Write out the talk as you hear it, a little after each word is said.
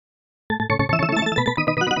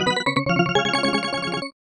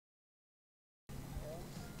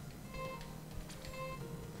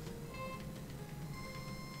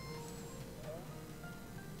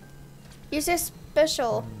Use your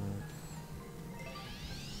special.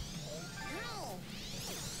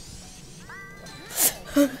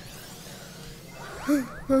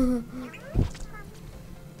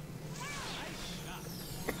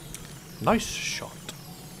 Nice shot.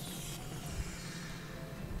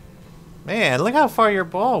 Man, look how far your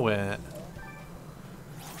ball went.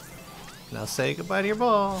 Now say goodbye to your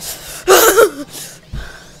ball.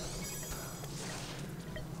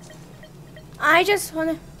 I just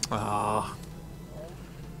wanna. Ah.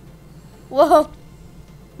 Whoa.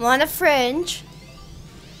 I'm on a fringe.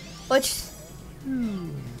 Which.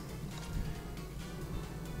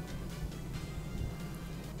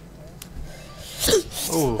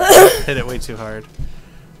 Ooh, hit it way too hard.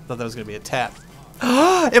 Thought that was gonna be a tap.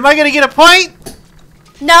 Am I gonna get a point?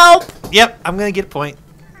 Nope. Yep, I'm gonna get a point.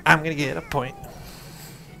 I'm gonna get a point.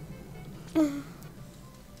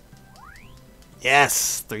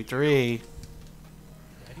 Yes, 3-3.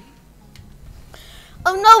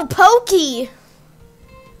 Oh no, pokey.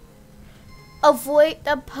 Avoid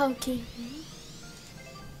the pokey.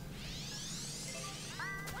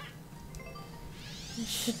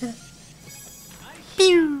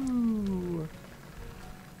 Pew!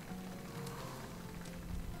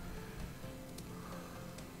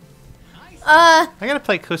 I gotta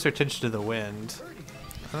play closer attention to the wind.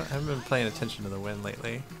 I haven't been paying attention to the wind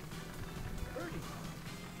lately.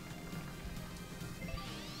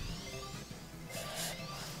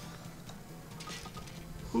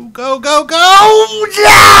 Ooh, go, go, go!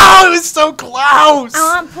 No! It was so close!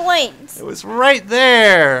 I want points. It was right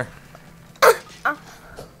there. I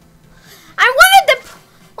wanted the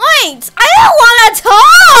points. I don't want to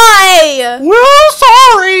tie. Well,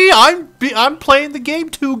 sorry. I'm playing the game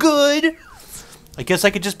too good. I guess I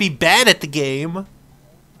could just be bad at the game.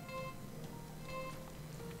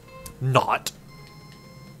 Not.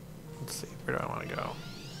 Let's see. Where do I want to go?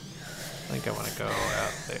 I think I want to go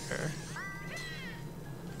out there.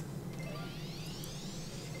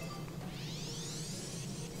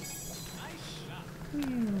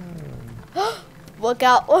 Look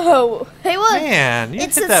out. Whoa. Hey, look. Man, you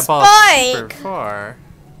it's hit a that ball super spike. far.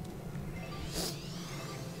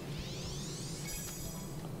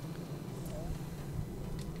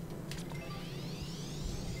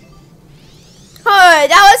 Oh,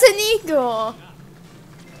 that was an eagle.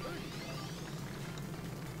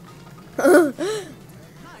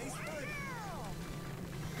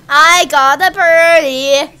 I got a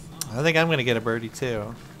birdie. I think I'm going to get a birdie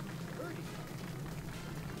too.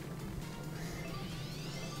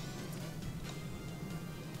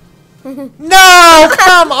 No,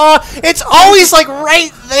 come on. It's always like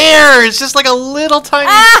right there. It's just like a little tiny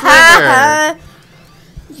sliver.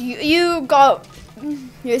 You got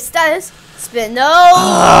your status. Spin no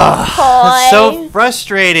That's so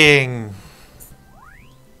frustrating.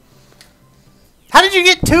 How did you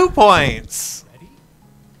get 2 points?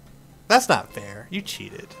 That's not fair. You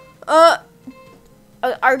cheated. Are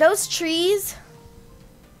those trees?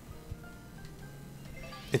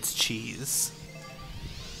 It's cheese.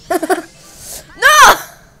 No!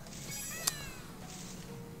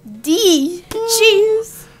 D.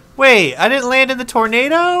 Cheese. Wait, I didn't land in the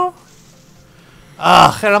tornado?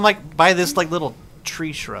 Ugh, and I'm like by this like little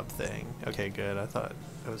tree shrub thing. Okay, good. I thought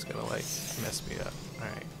it was gonna like mess me up.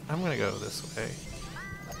 Alright, I'm gonna go this way.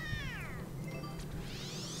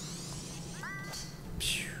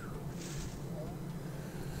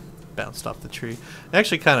 Bounced off the tree. It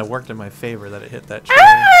actually kind of worked in my favor that it hit that tree.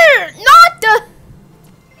 Not the.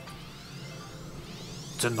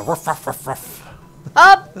 It's in the ruff, ruff, ruff, ruff.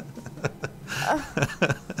 Up.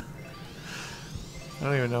 I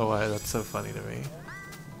don't even know why that's so funny to me.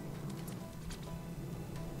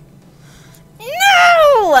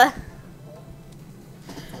 No!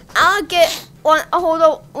 I'll get one. Hold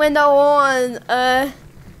on. Window on.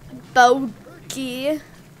 Bogey.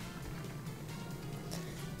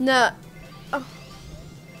 No. Oh.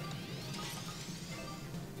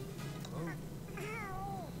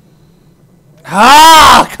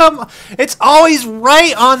 Ah, come on. It's always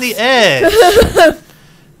right on the edge.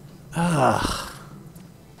 Ugh.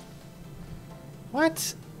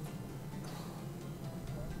 What?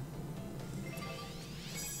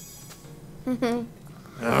 Oh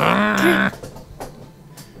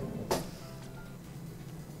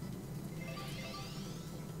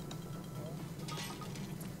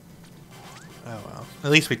well.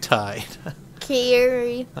 At least we tied.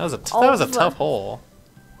 Carry. That was a tough hole.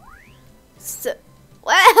 So,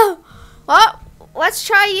 well, let's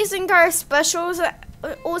try using our specials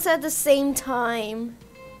also at the same time.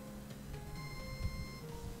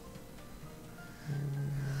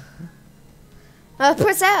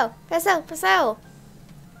 Press L.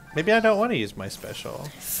 Maybe I don't want to use my special.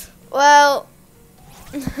 Well.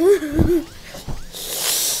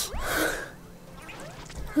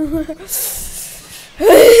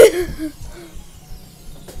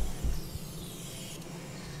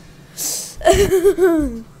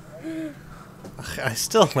 I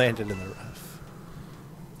still landed in the rough.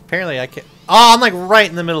 Apparently I can't. Oh, I'm like right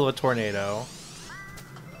in the middle of a tornado.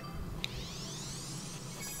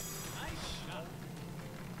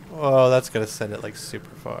 Oh, that's gonna send it like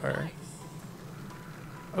super far.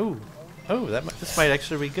 Oh, oh, this might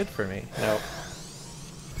actually be good for me. No.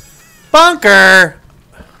 Bunker.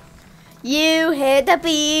 You hit the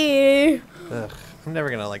beer. Ugh, I'm never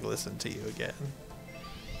gonna like listen to you again.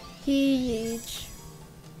 Huge.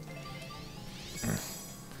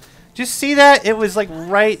 Did you see that? It was like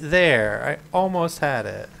right there. I almost had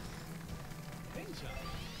it.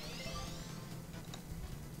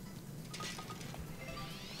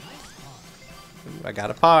 Ooh, I got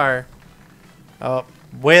a par. Oh,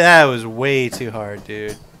 that was way too hard,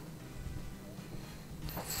 dude.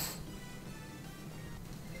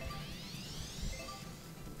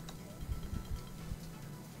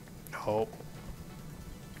 Oh.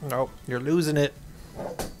 Nope, you're losing it.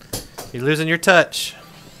 You're losing your touch.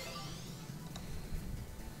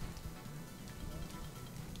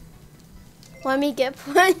 Let me get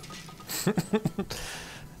one.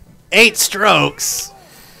 8 strokes.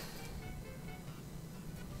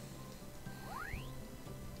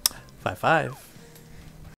 5-5.